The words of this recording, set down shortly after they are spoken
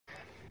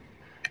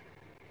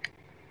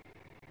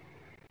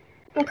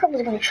I'm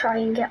probably going to try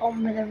and get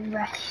on with the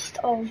rest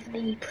of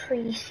the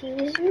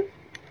pre-season.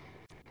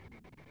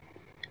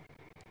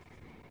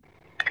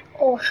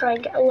 Or try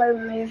and get a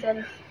loan move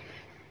in.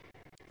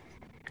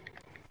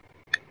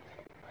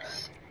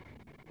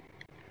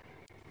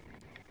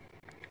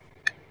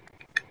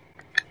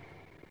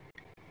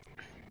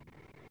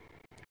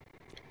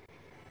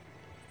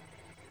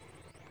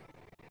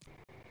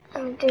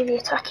 And do the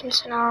attacking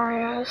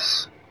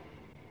scenarios.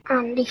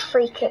 And the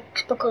free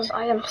kicks, because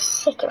I am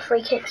sick of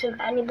free kicks of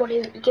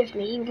anybody that you give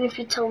me, even if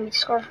you tell me to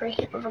score a free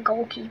kick with a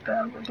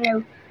goalkeeper with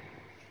no...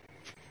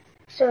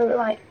 So,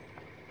 like,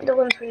 the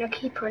ones with no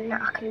keeper and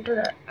that, I can do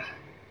it.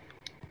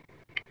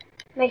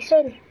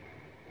 Mason?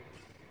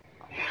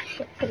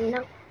 Flipping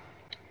no.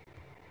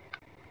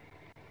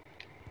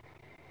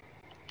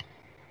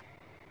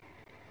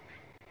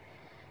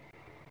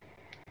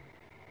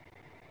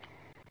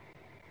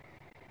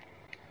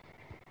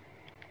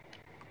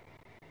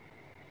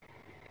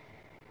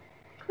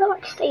 I feel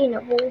like staying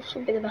at Wolves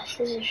would be the best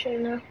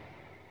decision now.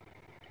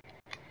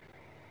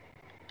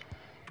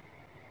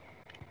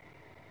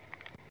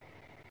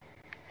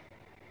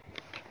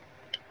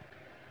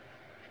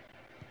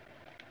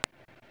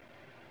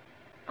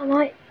 I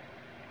might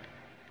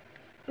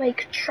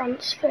make a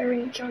transfer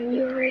in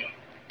January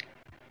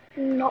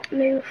and not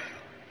move.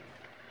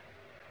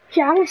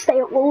 Yeah, I'm going to stay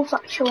at Wolves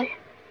actually.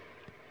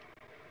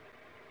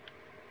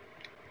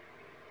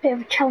 Bit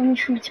of a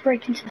challenge for me to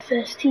break into the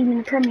first team in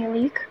the Premier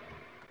League.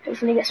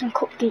 Hopefully get some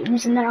cup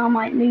games and then I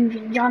might move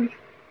in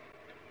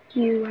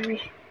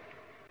January.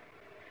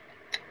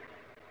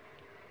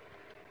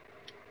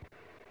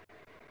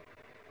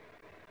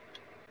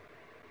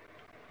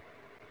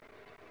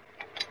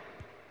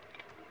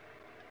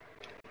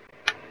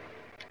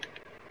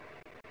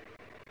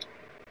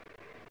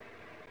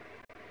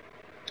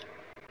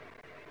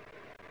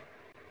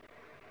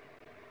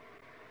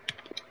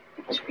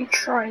 Let's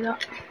retry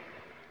that.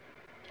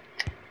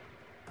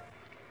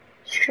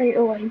 Straight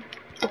away.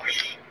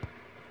 Gosh.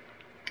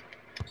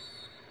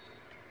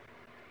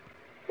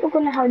 We're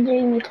gonna have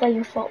Jamie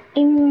playing for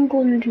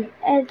England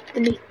and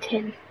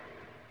everything.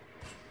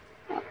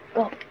 Oh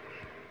god.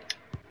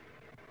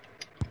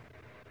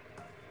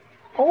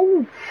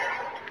 Oh!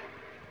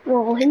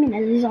 Raul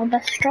Jimenez is our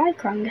best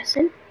striker, I'm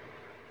guessing.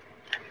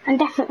 I'm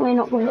definitely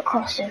not going to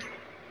cross him.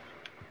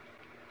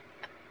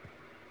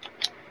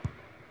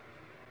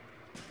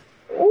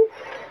 Oh!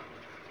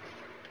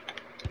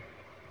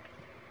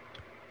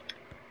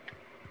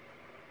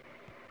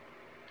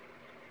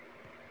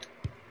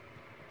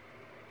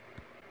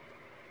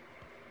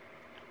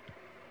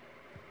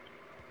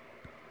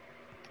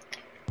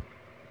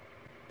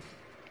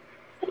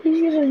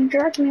 He's just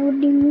dragging me,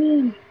 what do you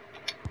mean?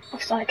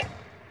 Offside.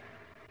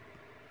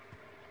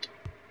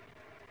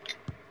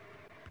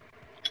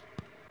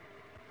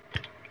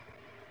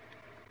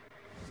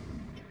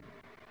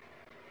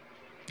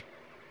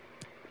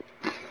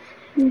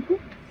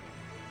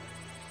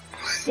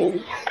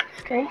 See.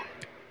 Okay.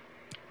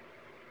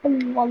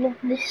 Oh, I love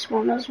this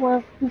one as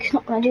well. He's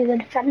not going to do the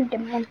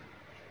defending one.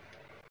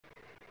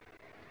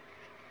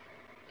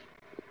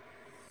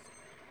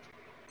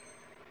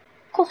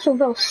 Also,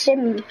 they'll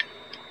sim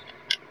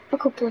a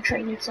couple of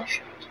training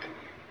sessions.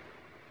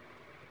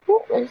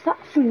 What was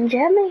that from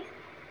Jimmy?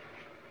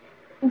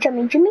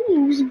 Jimmy, he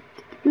was...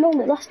 No,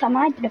 the last time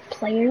I did a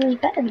player, he was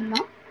better than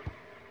that.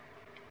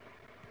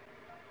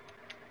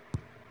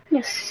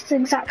 Yes, it's the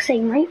exact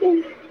same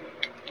rating.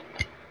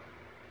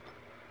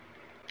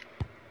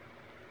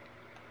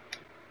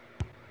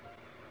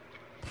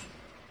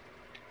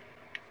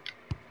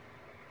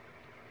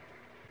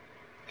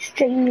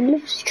 Jamie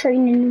loves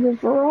training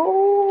with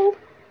Raul.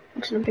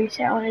 I'm just gonna boot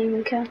it, I don't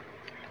even care.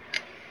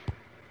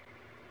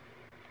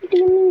 What do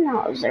you mean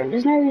out of zone?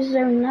 There's no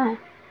zone there.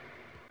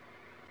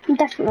 I'm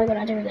definitely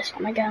gonna do this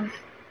one again.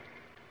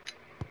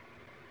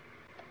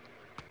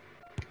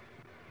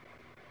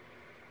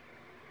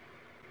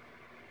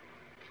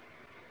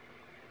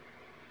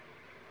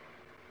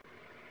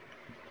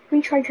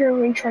 Retry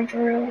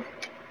drill.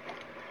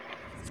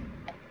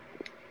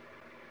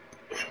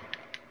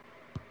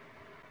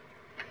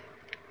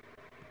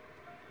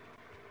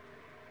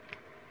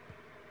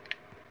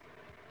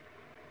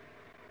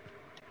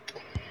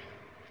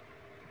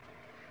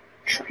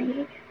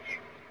 Trade.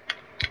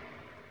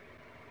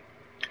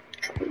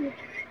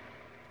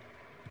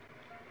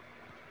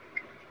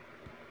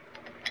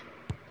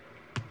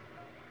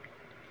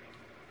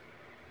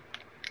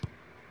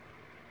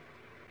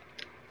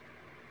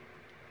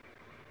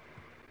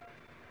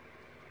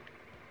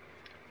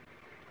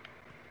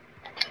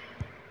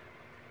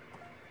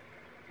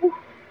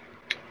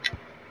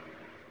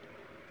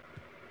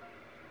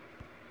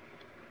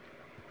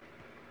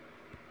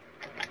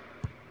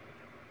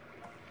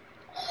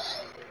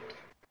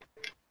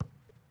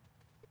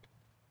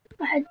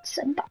 My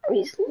headset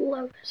battery's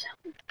low as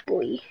hell,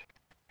 boy.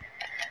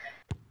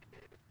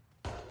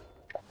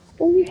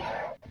 Ooh.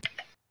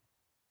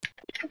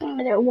 I'm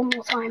gonna do it one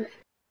more time.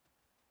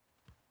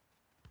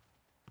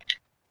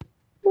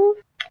 Ooh.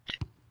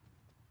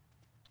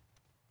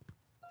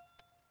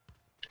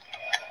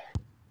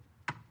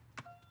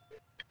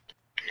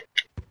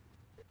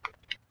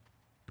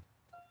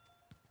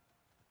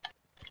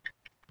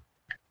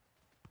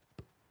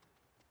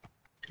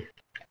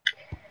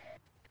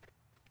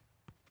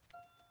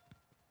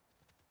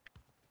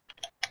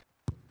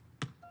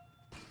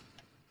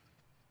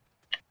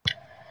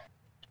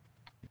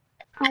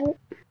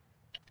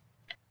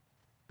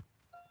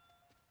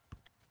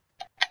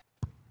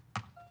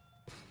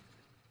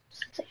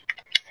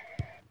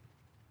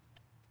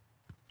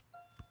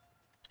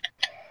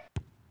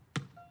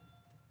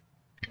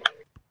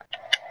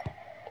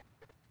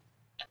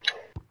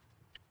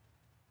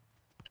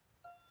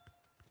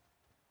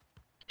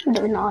 I'm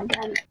doing that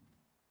again.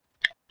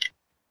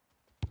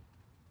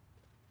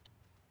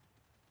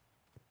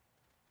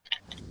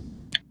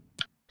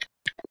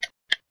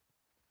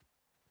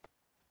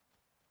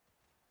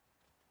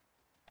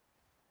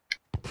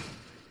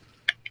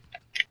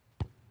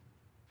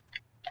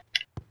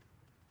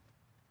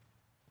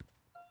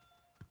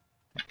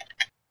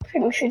 I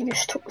think we should have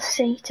just took the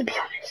C, to be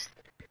honest.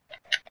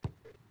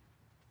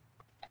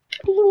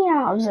 What do you mean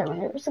out of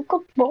zone? It was a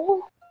good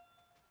ball.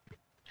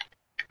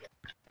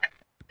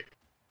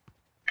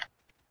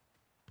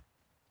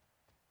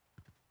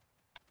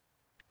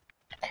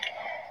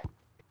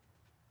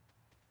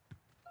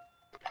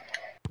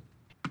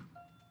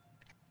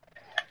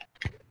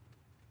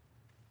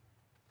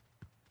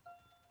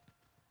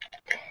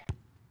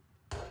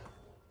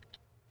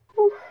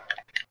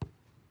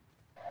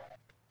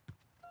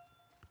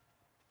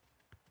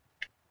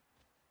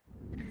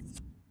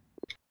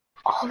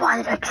 Oh, why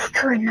did I kick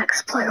her in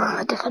next player on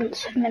the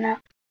defensive minute?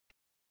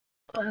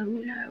 Oh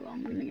no,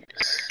 I'm gonna get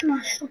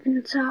smashed up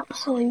into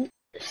absolute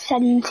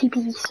 70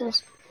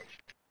 pieces.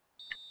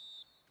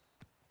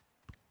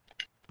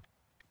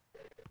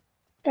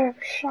 They're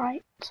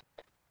shite.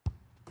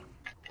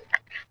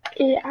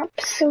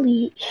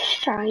 Absolute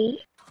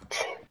shite.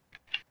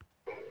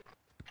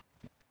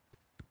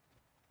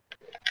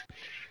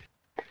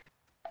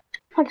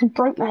 I just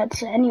broke my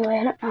headset anyway,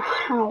 I don't know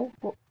how,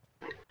 but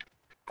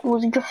I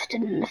was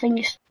adjusting and the thing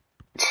just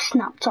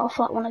snapped off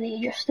like one of the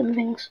adjusting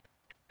things.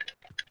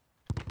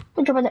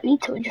 Good job I don't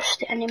need to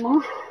adjust it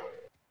anymore.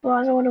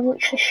 Otherwise I would have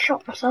literally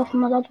shot myself and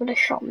my dad would have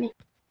shot me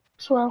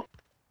as well.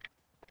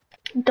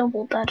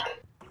 Double dead.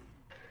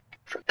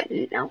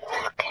 Freaking no.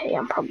 Okay,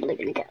 I'm probably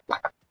gonna get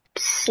like a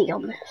C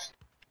on this.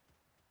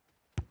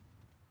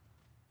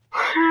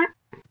 Ha!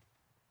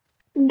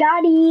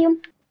 Got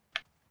him!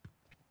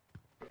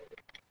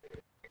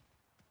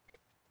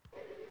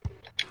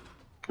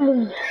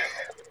 Ugh.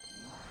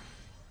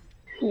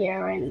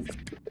 Yeah, and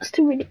let's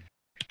do it.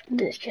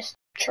 This just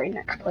train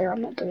next player,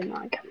 I'm not doing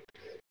that again.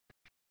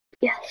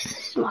 Yes,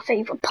 this is my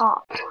favourite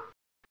part.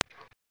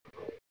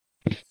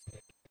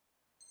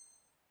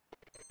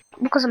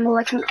 Because I'm a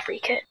legend of free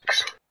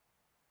kicks.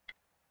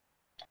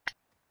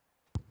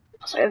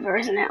 That's over,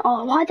 isn't it?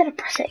 Oh, why did I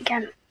press it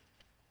again?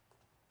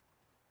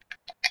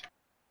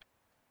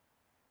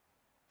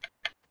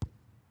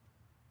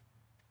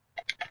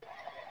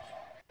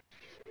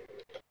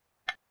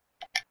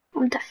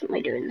 I'm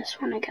definitely doing this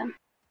one again.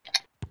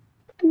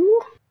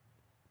 Ooh.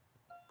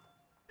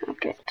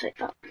 Okay, I'll take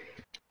that.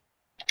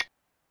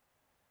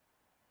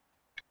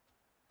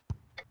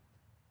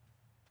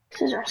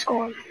 This is our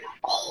score.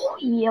 Oh,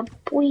 yeah,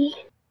 boy.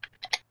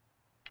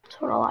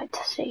 That's what I like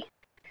to see.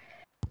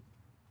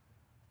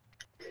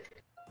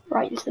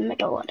 Right into the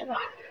middle, whatever.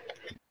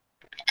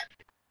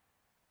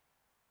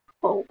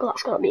 Oh,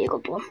 that's gotta be a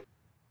good one.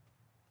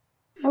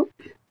 Nope.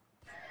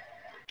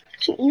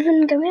 Doesn't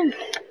even go in.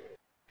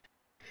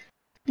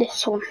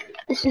 This one.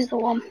 This is the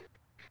one.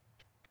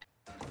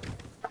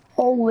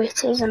 Oh,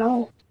 it is and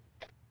all.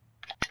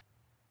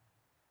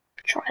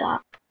 Try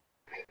that.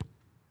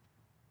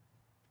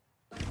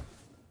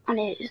 And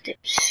it is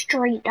dipped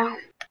straight down.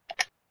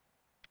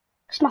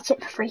 It's not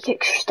it for free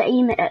kicks, just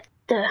aim it at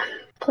the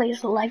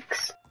player's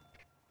legs.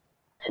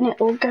 And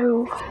it'll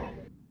go.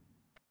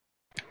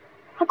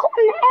 I got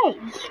an A.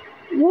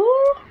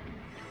 What?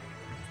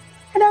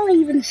 I barely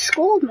even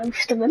scored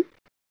most of them.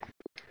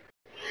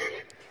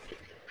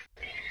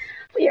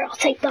 But yeah, I'll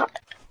take that.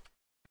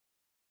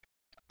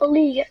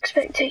 League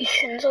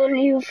expectations. I don't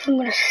know if I'm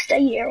gonna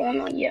stay here or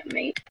not yet,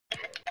 mate.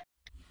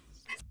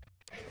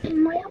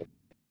 My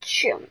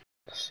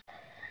options.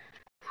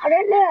 I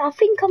don't know. I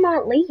think I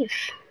might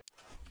leave.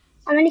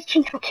 I need to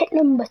change my kit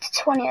number to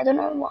 20. I don't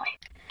know why.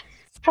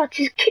 In fact,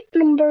 his kit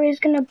number is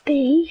gonna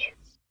be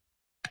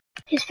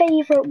his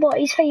favourite. What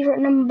his favourite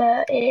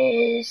number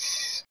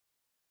is?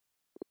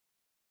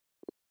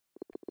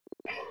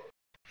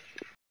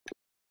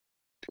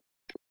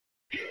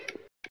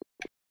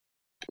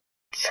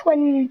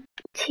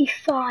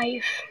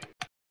 25.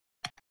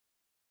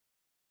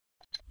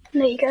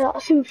 There you go,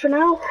 that's him for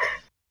now.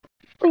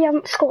 We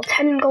haven't scored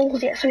 10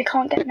 goals yet, so we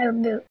can't get no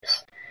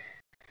boots.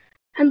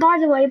 And by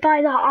the way,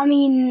 by that I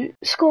mean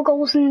score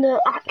goals in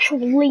the actual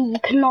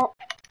league, not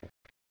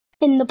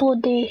in the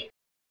bloody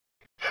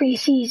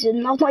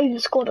pre-season. I've not even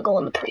scored a goal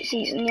in the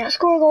pre-season yet.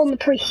 Score a goal in the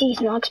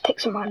pre-season, I'll just pick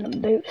some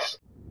random boots.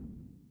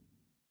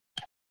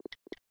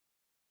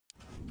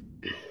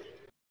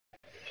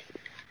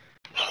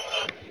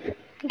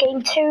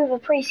 Game 2 of the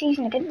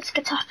pre-season against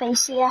Getafe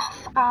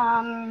CF,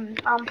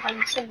 I'm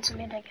playing centre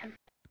mid again.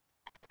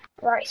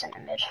 Right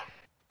centre mid,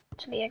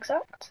 to be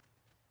exact.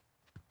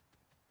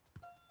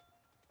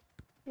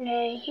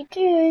 No, you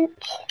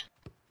didn't.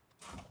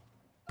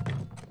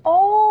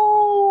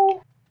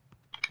 Oh!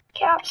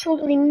 Get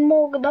absolutely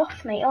mugged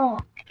off me. Oh,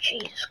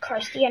 Jesus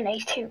Christ, the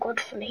NA's too good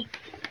for me.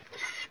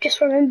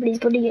 Just remember he's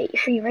bloody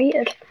 83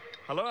 rated.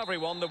 Hello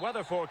everyone, the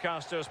weather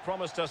forecasters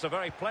promised us a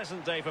very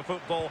pleasant day for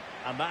football,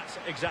 and that's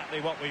exactly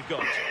what we've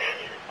got.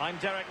 I'm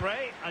Derek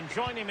Ray, and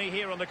joining me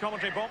here on the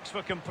commentary box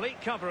for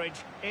complete coverage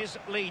is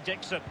Lee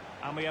Dixon.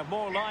 And we have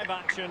more live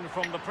action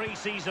from the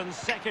pre-season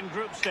second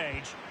group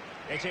stage.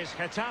 It is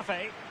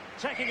Getafe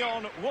taking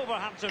on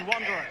Wolverhampton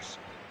Wanderers.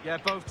 Yeah,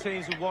 both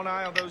teams with one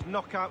eye on those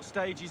knockout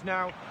stages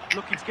now,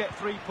 looking to get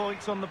 3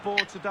 points on the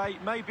board today.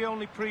 Maybe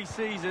only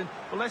pre-season,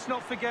 but let's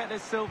not forget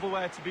there's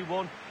silverware to be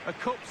won. A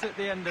cup's at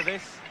the end of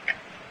this.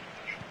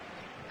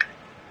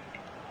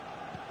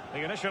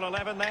 The initial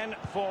 11 then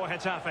for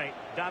Getafe.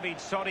 David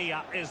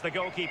Soria is the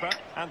goalkeeper.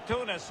 And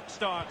Tunis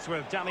starts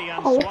with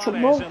Damian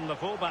Suarez in the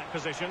fullback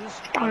positions.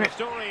 And the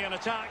story in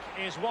attack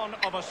is one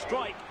of a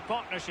strike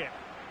partnership.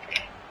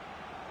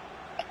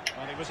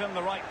 And he was in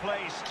the right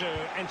place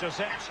to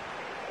intercept.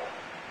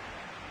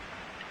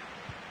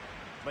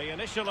 The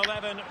initial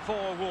 11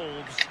 for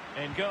Wolves.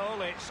 In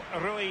goal, it's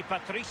Rui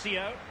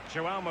Patricio.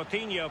 João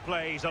Moutinho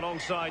plays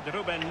alongside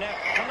Ruben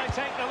Neves. Can they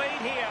take the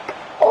lead here?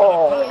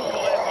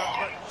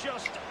 But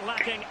just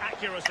lacking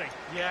accuracy.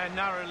 Yeah,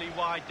 narrowly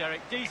wide,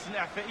 Derek. Decent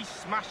effort. He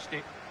smashed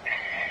it.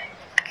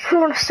 I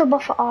want to sub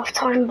off at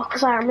half-time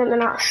because I am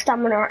running out of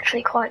stamina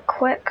actually quite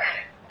quick.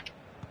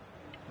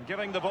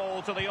 Giving the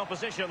ball to the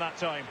opposition that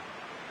time.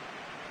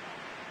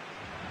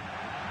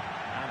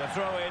 And a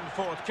throw-in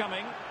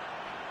forthcoming.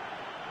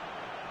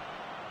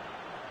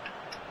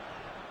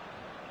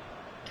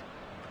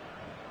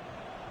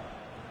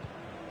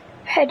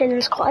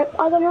 Heading's quite,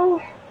 I don't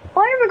know.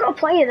 Why have we got a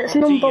player that's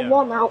number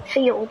 1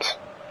 outfield?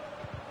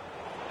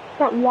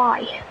 Not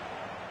why.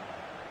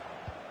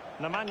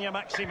 Nemanja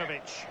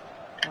Maksimovic.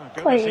 Oh,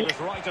 goodness, he was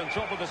right on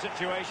top of the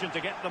situation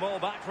to get the ball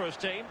back for his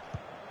team.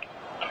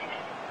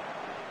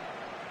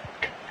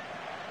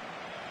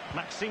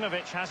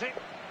 Maksimovic has it.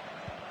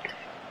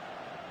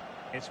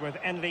 It's with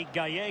Enrique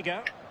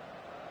Gallego.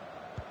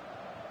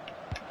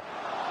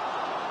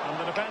 And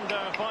the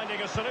defender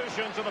finding a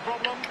solution to the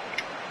problem.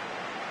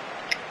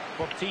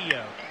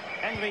 Portillo,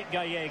 Enrique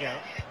Gallego,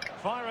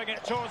 firing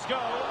it towards goal.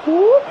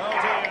 Oh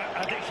dear,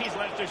 I think he's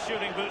left his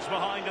shooting boots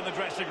behind in the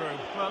dressing room.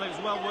 Well, it was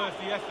well worth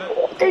the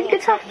effort. Did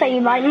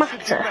Getafe by Mata?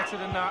 Better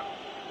than that.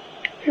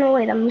 No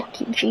way, I'm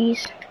lucky,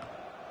 jeez.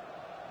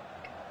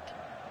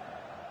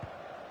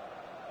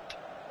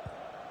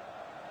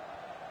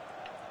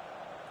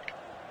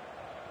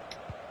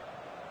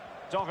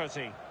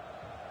 Doherty.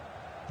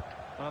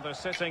 Well, they're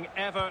sitting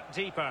ever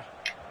deeper.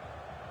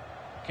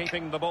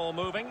 Keeping the ball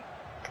moving.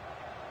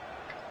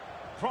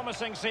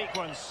 Promising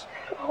sequence.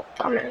 Oh,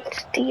 damn it,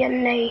 it's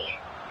DNA.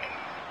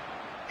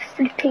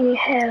 Flipping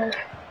hell.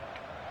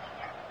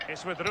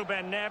 It's with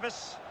Ruben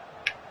Neves.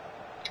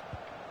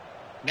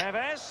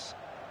 Neves.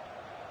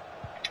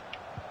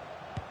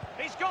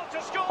 He's got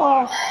to score.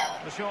 Oh.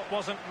 The shot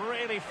wasn't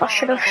really far I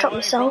should have shot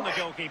myself. From the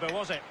goalkeeper,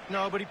 was it?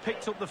 No, but he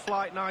picked up the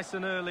flight nice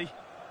and early.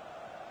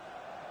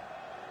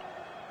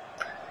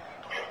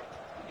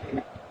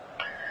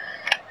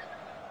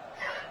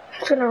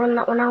 He's gonna run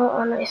that one out,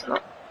 or no, it's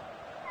not.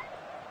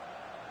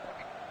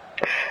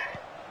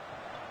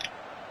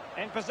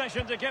 In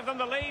possession to give them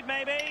the lead,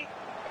 maybe.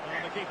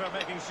 And the keeper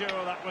making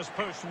sure that was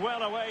pushed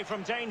well away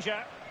from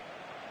danger.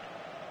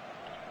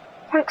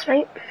 Thanks,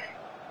 mate.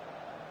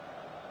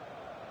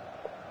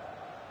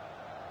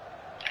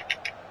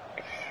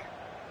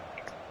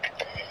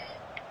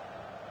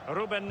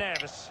 Ruben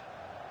Neves.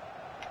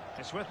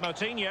 It's with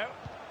Moutinho.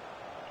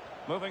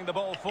 Moving the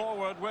ball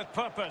forward with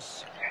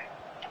purpose.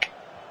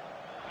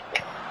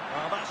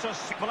 Well, that's a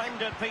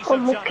splendid piece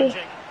of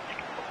challenging.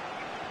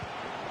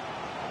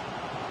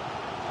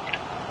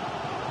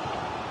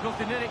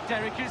 Nothing in it,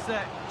 Derek, is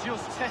there?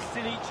 Just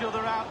testing each other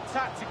out.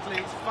 Tactically,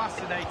 it's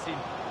fascinating.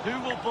 Who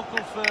will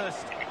buckle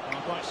first?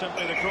 Well, quite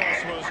simply, the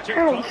cross was too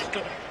close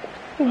to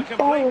a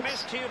complete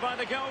miscue by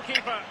the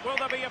goalkeeper. Will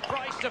there be a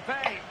price to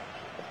pay?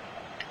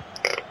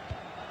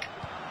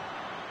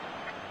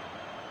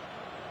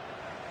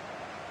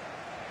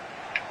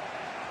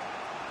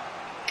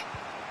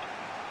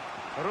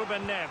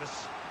 Ruben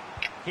Neves.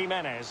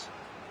 Jimenez.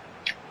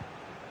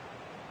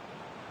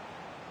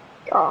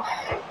 Oh.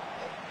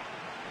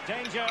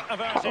 Danger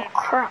averted. Oh,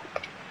 crap.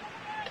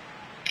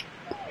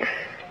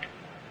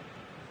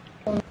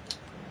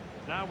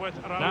 Now with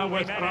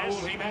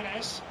Raúl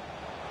Jimenez.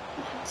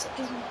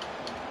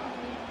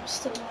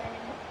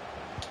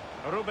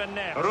 Ruben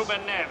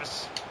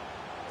Neves.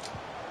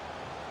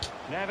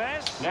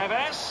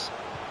 Neves.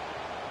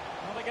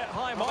 Well, they get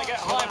high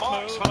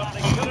marks for that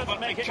move, but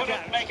they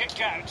couldn't make it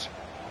count.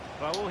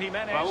 Raúl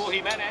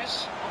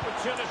Jimenez.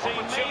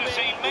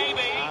 Opportunity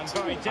maybe. And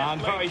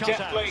very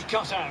deftly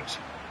cut out.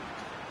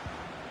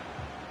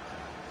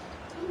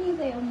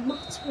 They are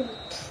mattering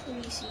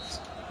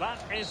pre-season. That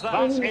is that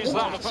for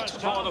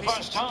the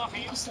first half.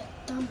 I said,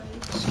 damn it.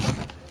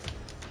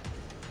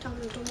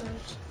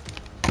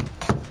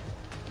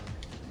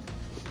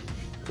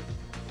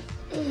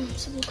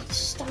 Let's have a look at the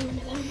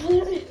stamina then. I don't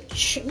know if it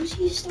shows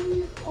you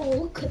stamina. Oh,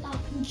 look at that.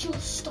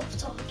 Just off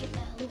target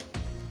there. Look.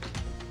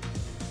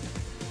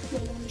 No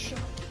one shot.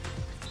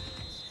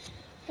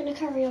 I'm going to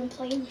carry on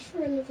playing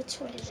for another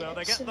 20 minutes. So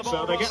they get the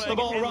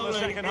ball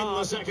rolling in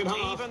the second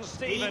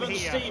half. Even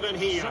Steven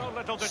here. So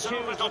little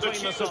to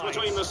choose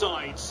between the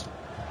sides.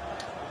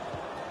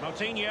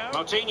 Moutinho.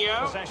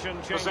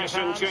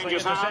 Possession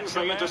changes hands.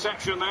 The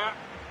interception there.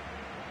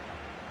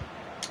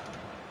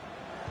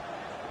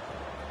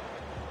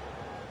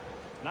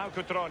 Now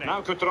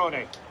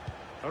Cutrone.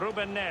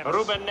 Ruben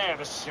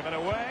Neves. Given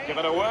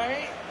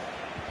away.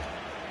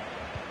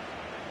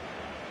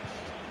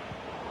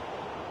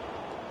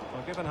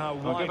 Given how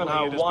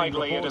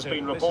widely it has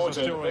been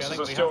reported, this is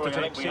a story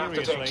I think we have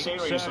to take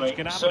seriously.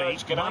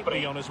 Serge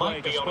Gnabry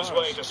might be on his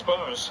way to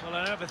Spurs. Well,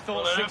 I never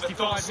thought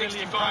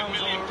 £65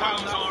 million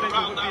or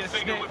around that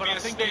figure would be a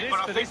snip,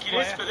 but I think it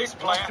is for this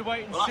player.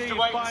 We'll have to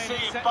wait and see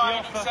if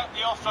Bayern accept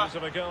the offer.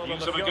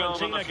 News of a goal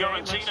on the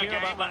Fiorentina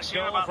game. Let's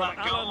hear about that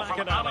goal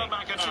from Alan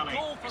McInally.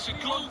 It's a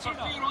goal for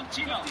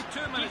Fiorentina.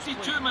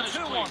 52 minutes,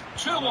 2-1.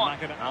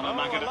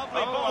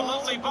 A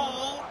lovely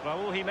ball.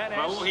 Raúl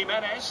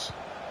Jimenez.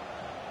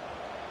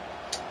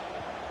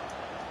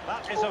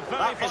 That is a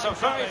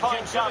very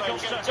fine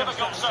challenge in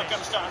difficult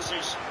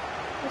circumstances.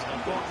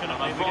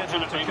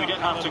 Unfortunately, we did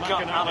have to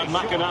cut Alan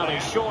McInally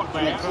short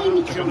there.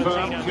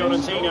 Confirmed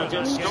Fiorentina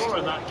did score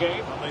in that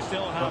game, but they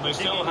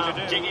still have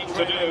digging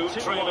to do,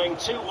 trailing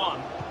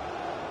 2-1.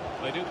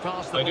 They do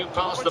pass the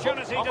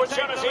opportunity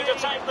to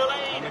take the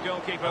lead. And the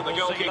goalkeeper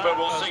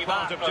will see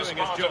that as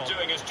part of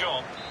doing his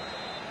job.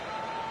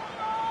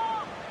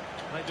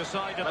 They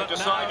decided that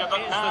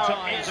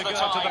now is the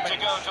time to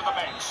go to the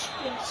bench.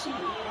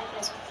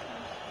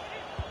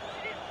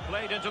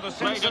 Played into the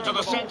centre of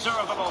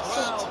the box.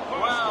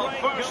 Well,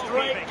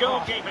 first-rate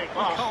goalkeeping. I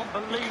can't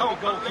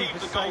believe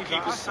the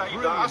goalkeeper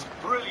saved that. That's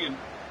brilliant.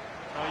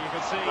 You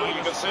can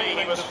see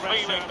he was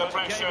feeling the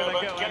pressure,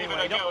 but gave it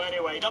a go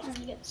anyway.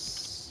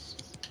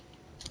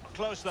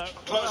 Close though.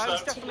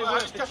 It's definitely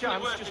worth the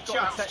chance. Just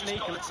got the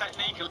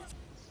technique.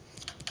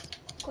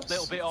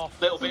 Little bit off.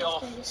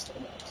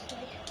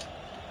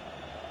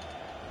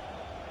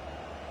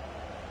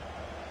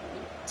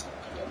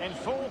 In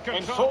full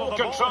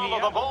control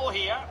of the ball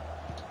here.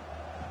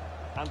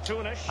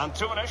 Antunes.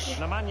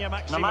 Nemanja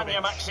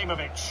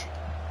Maksimovic.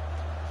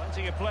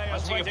 Plenty of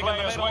players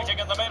waiting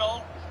in the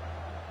middle.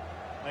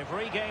 They've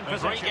regained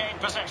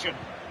possession.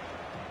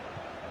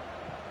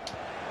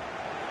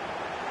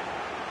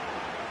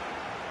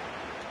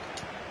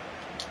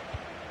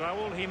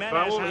 Raúl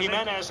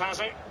Jimenez has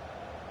it.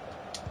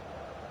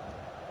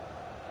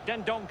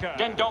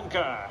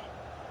 Dendoncker.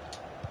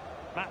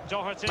 Matt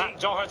Doherty.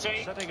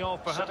 Setting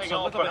off perhaps a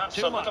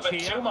little bit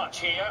too much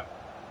here.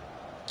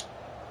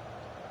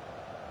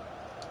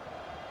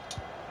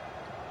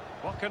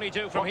 What can he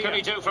do from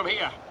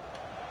here?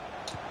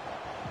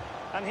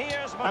 And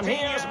here's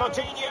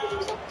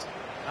Moutinho.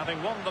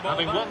 Having won the ball,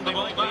 they might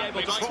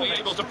be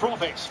able to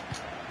profit.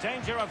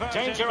 Danger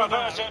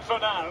averted for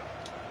now.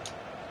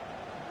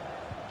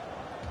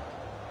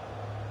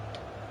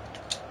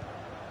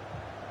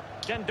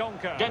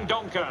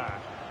 Dendoncker.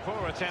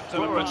 Poor attempt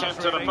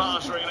at a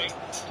pass, really.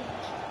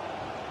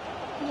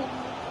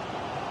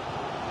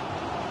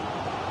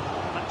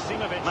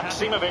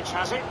 Maksimovic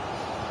has it.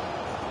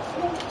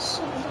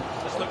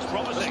 This looks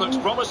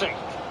promising.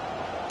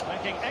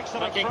 Making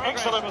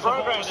excellent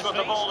progress with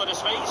the ball at his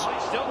feet.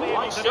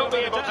 Might still be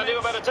able to do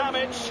a bit of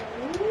damage.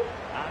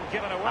 And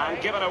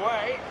given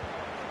away.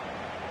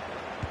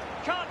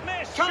 Can't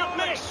miss,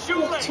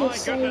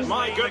 surely.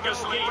 My goodness,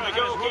 the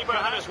goalkeeper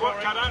had his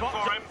work cut out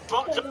for him.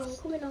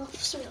 Coming off,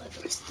 sorry, like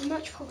the rest of the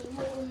match probably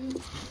won.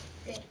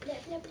 Blah.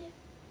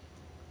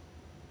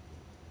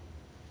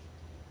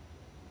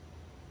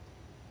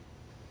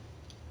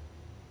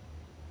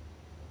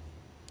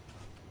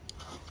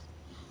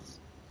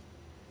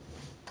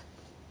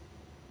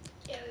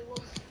 Yeah, we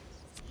won.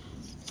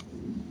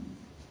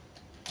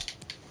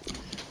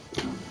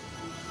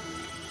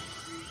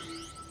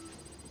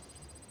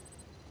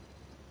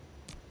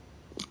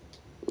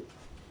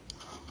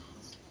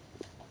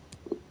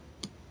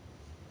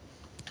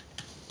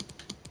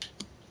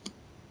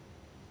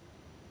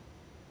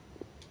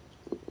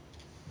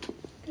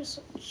 Just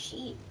so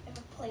cheap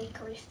ever play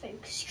career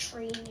focus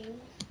training.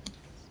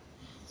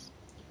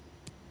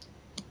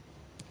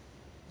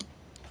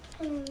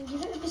 You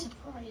might be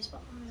surprised,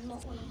 but I'm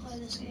not going to play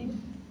this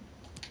game.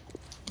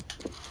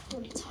 I'm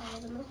already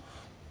tired enough.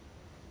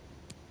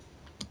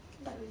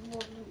 But we won,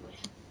 didn't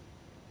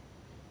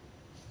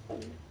we?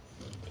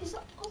 Is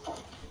that all?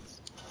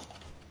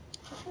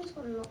 I just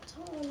got knocked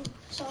out.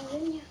 Sorry,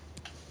 didn't you?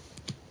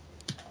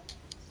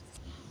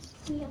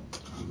 Yeah.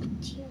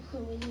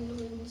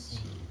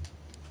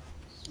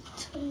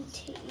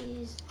 20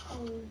 years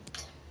old.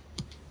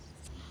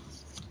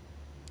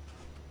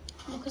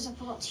 Because I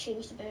forgot to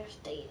change the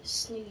birthday,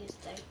 it's New Year's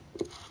Day.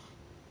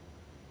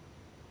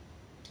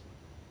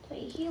 So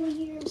here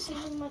I'm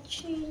saving my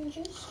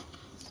changes.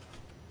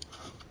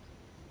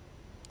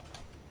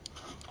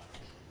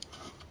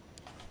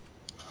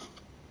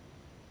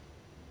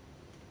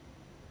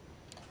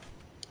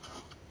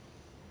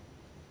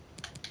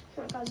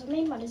 Right, guys, I've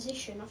made my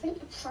decision. I think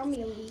the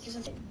Premier League is a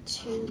bit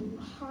too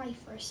high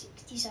for a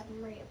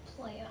 67 rated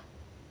player.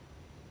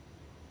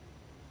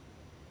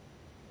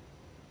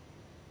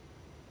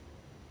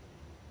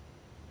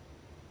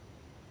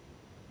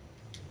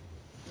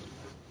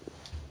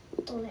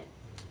 Done it.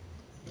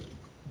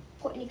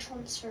 Put any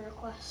transfer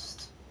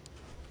request.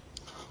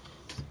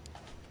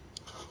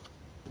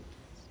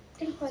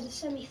 I'm going to play the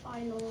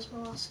semi-finals,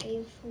 my last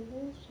game for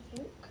Wolves, I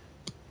think.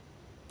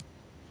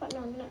 But no,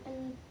 I'm going to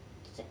end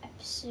the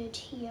episode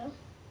here.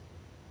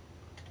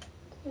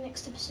 The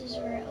next episode is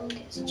where I'll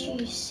get to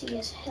choose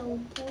CS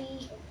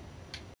Hellboy.